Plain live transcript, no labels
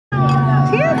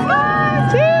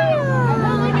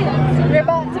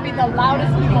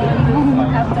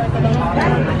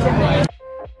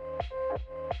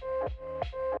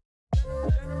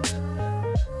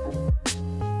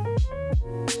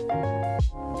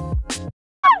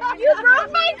You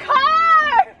broke my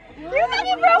car! You said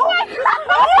you broke my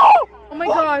car! Oh my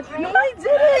god. No, I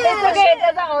didn't. It's okay, it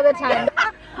does that all the time.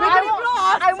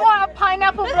 I want a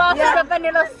pineapple blossom with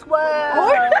vanilla swirl.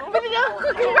 Vanilla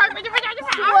cookie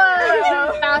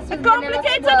swirl.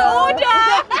 Complicated order.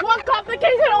 What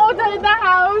complicated order in the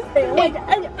house? And the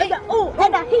ooh,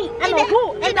 and the he, and the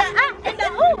who, and the ah, and the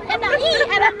ooh, and the he,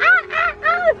 and the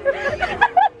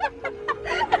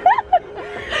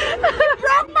You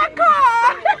broke my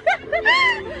car.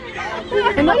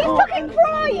 And are you fucking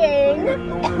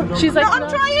crying? She's like, no, I'm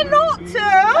trying not to.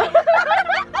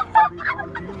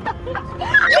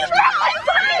 You broke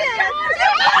my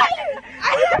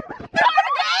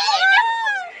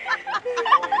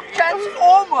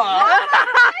Transformer.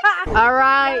 All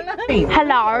right.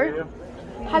 Hello.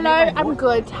 Hello. I'm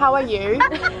good. How are you?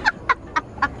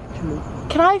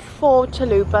 Can I have 4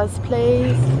 chalupas,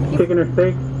 please? Chicken or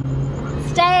steak?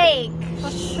 Steak.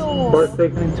 For sure. 4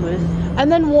 steak and twist.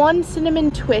 And then 1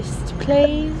 cinnamon twist,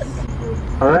 please.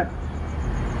 Alright.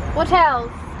 What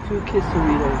else? 2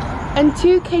 quesadillas. And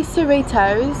 2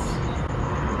 quesadillas.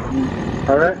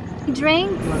 Alright.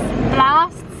 Drinks,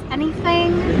 blasts,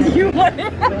 anything? You want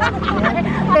it?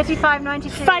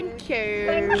 $35.92. Thank you.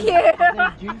 Thank you.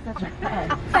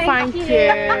 Thank you.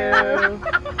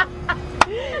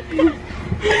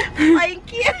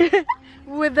 Thank you.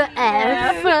 With the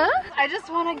F. I just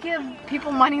want to give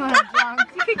people money when I'm drunk.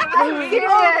 You can give me I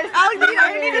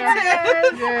need a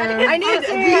tip. I need a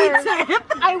tip.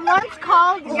 I once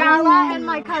called Yala and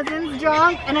my cousins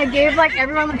drunk, and I gave like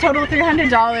everyone a total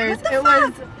 $300. It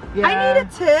was. Yeah. I need a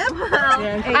tip.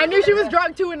 Yeah. I knew she was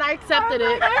drunk too, and I accepted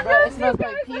it. Bro, it smells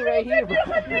like pee right here.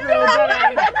 That's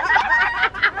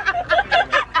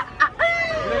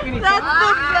the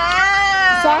best.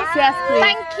 Sauce, yes, please.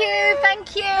 Thank you,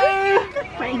 thank you.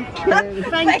 Thank you.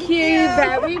 Thank you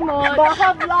very much.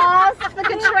 Baja Blast, the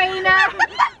Katrina.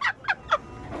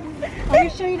 Are you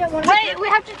sure you don't want to? Wait, we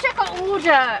have to check our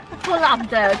order. Pull up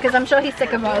though, because I'm sure he's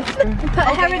sick of us. Put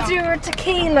Herradura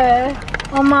tequila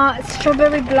on my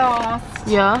strawberry blast.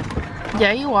 Yeah.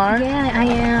 Yeah, you are. Yeah, I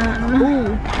am.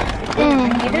 Ooh.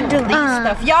 You didn't delete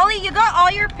stuff. Yali, you got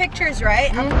all your pictures, right?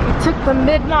 We took the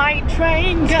midnight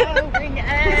train going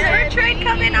Is our train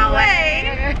coming our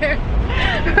way?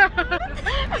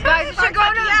 Guys, we should go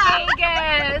to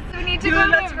Vegas. We need to go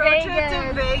to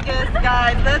Vegas.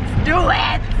 Guys. Let's do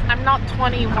it. I'm not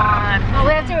 21. Well,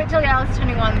 we have to wait till Yali's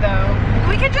 21 though.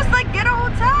 We could just like get a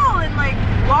hotel and like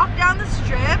walk down the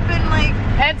strip and like...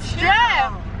 And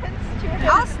strip!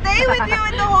 I'll stay with you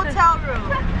in the hotel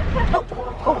room.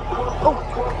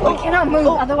 We cannot move,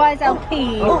 otherwise I'll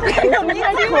pee. Oh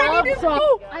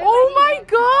my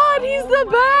god, he's the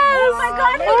best! Oh my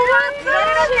god,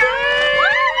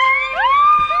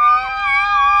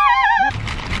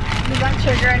 we got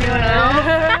sugar and anyone else?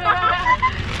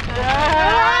 Oh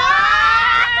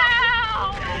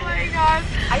my god.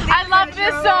 I love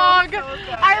this song!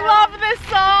 I love this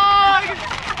song!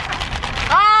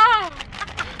 Ah!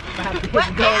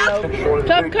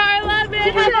 Come Carla,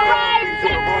 bitch!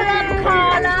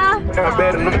 Carla!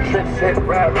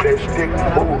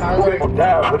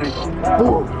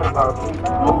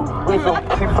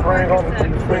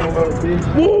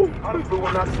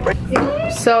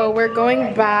 So we're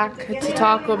going back to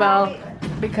Taco Bell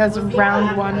because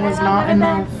round 1 was not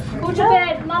enough. Go to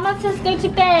bed. Mama says go to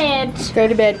bed. Go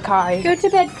to bed, Kai. Go to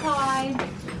bed, Kai.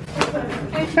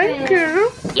 Thank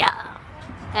you. Yeah.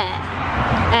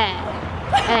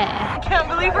 I can't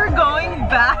believe we're going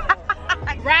back.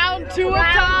 Round 2 of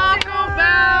Taco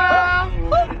Bell.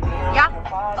 Yeah.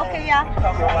 Okay, yeah.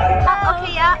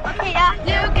 Okay, yeah. Okay, yeah.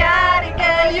 You got it,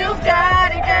 girl. You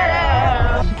got it,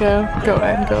 girl. Go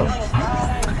and go.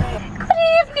 Good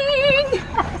evening.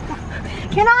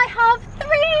 Can I have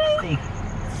 3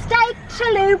 steak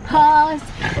chalupas,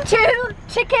 2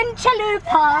 chicken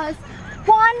chalupas,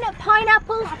 1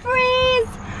 pineapple freeze,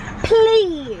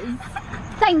 please?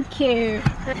 Thank you.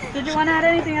 Did you want to add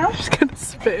anything else? I'm just gonna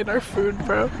spit in our food,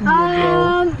 bro.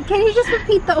 Can you just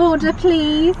repeat the order,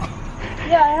 please?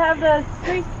 Yeah, I have the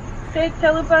 3 steak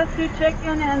chalupas, 2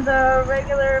 chicken, and the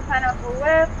regular pineapple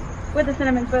whip with the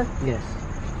cinnamon twist. Yes.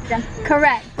 Yeah.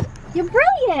 Correct. You're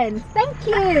brilliant. Thank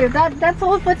you. That's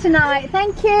all for tonight.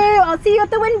 Thank you. I'll see you at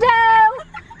the window.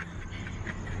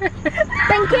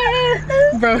 Thank you.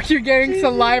 Bro, you're getting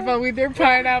saliva with your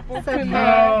pineapple tonight.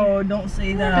 No, don't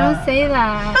say that. Don't say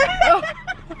that.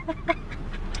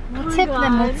 We'll tip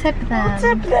them. We'll tip them. We'll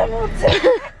tip them. We'll tip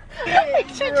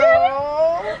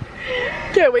them.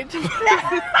 Can't wait to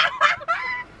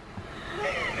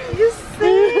You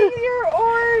say your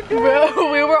order.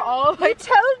 Bro, we were all like... You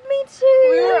told me to.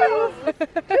 We were all...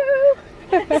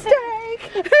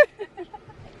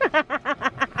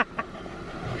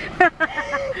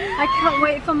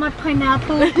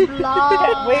 pineapple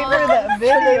vlogs. Wait for that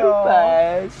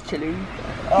video. Chili.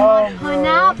 Oh,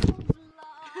 Pineapple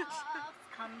vlogs.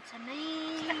 Come to me.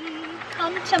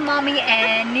 Come to Mommy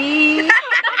Annie.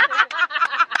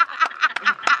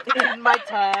 In my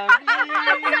time.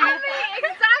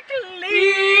 Exactly.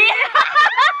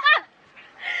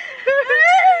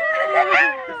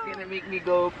 It's gonna make me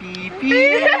go pee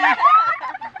pee.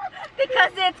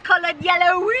 Because it's colored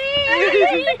yellow.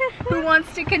 Who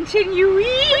wants to continue?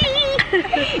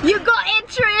 You got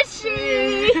interest.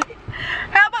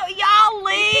 How about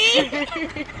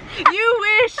Yali? You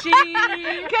wishy.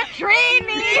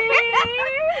 Katrini.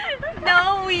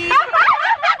 No, we.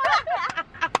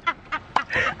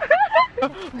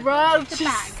 Bro, she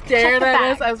stared at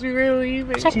us as we were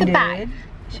leaving. Check the bag.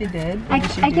 She did.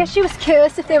 I guess she was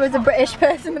curious if there was a British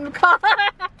person in the car.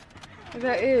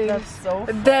 There is. That's so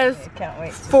fun. There's I can't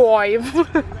wait. 5.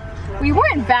 We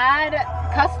weren't bad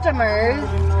customers.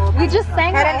 We just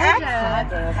sang Had our an Asia.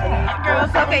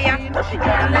 Girls, okay, yeah.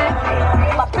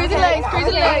 Crazy legs,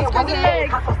 crazy legs, crazy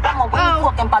legs. I'm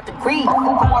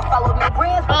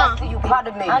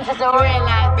just a Real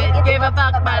life, bitch. Give a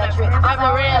fuck about it. I'm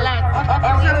a real life.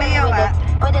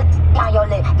 put it on your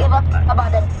lip. Give up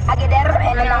about it. I get that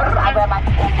and then I grab my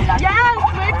Yes,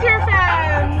 Victor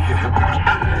fans.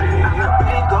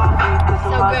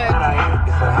 So good.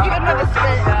 Even with a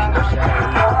spit.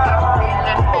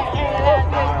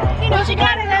 You know she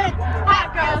got it.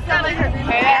 Hot girl selling her.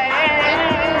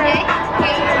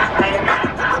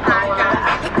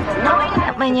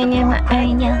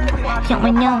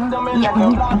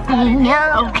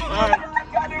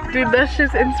 Dude, that's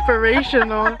just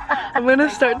inspirational. I'm gonna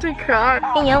start to cry.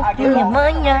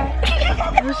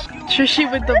 Trishy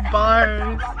with the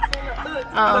bars.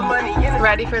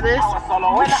 Ready for this?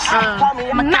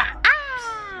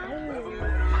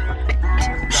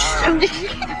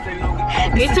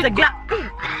 This is a Glock.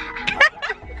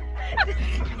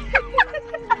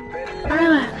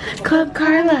 Club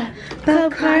Carla,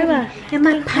 and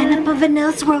my pineapple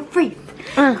vanilla swirl free.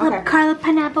 Club Carla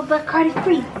pineapple Bacardi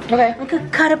free. Okay. I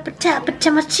could cut up a tap of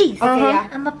my cheese.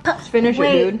 I'm a pup. Finish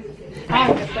it, dude.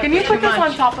 Can you put this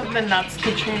on top of the nuts,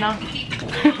 Katrina?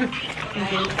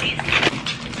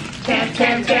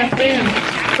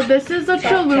 So this is a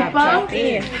chalupa.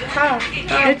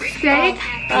 It's steak,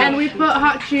 and we put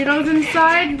hot Cheetos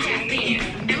inside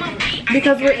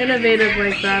because we're innovative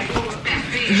like that.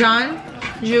 Jean,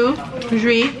 Ju,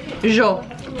 Jui, Jo.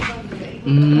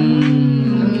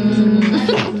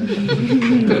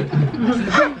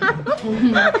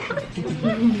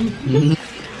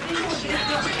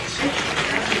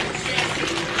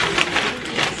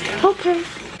 Okay.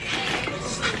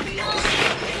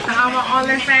 I'm an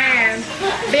OnlyFans.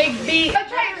 Big beat.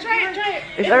 Try it.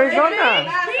 It's Arizona.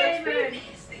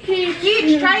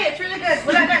 Peach, try it. It's really good.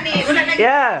 What that mean?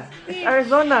 Yeah, it's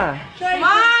Arizona. Come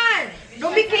on.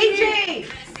 Don't be KJ.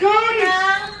 Go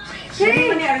now.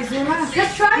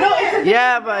 Just try it.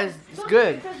 Yeah, but it's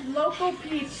good. It says local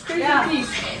peach. Crazy peach.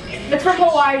 It's from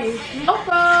Hawaii.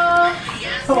 Local.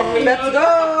 Let's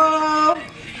go.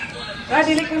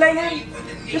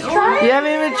 Just try it. You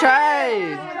haven't even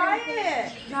tried.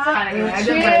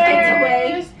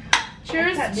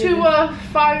 Cheers to a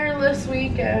fireless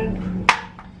weekend.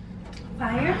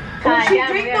 Fire? She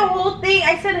drank the whole thing.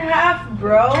 I said half,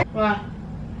 bro. What?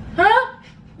 Huh?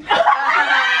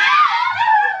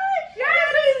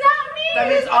 That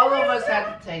means all of us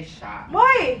had to take shots.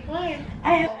 Why? Why?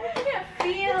 I can't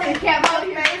feel it. Can't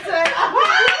believe it.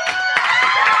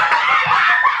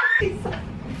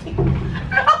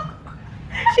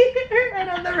 She hit her head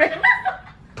on the rim.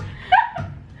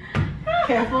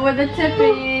 Careful with the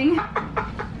tipping.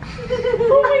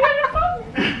 Oh my god,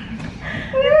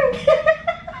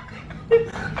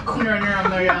 Corner on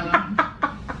the yellow.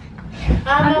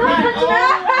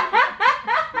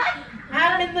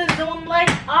 I'm in the zone like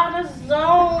out of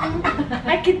zone.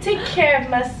 I can take care of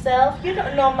myself. You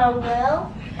don't know my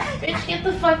well. Bitch, get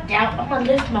the fuck out. I'm gonna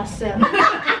lift myself.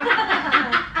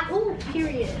 Ooh,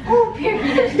 period. Ooh,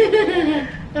 period.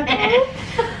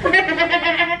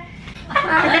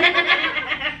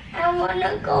 I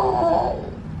wanna go.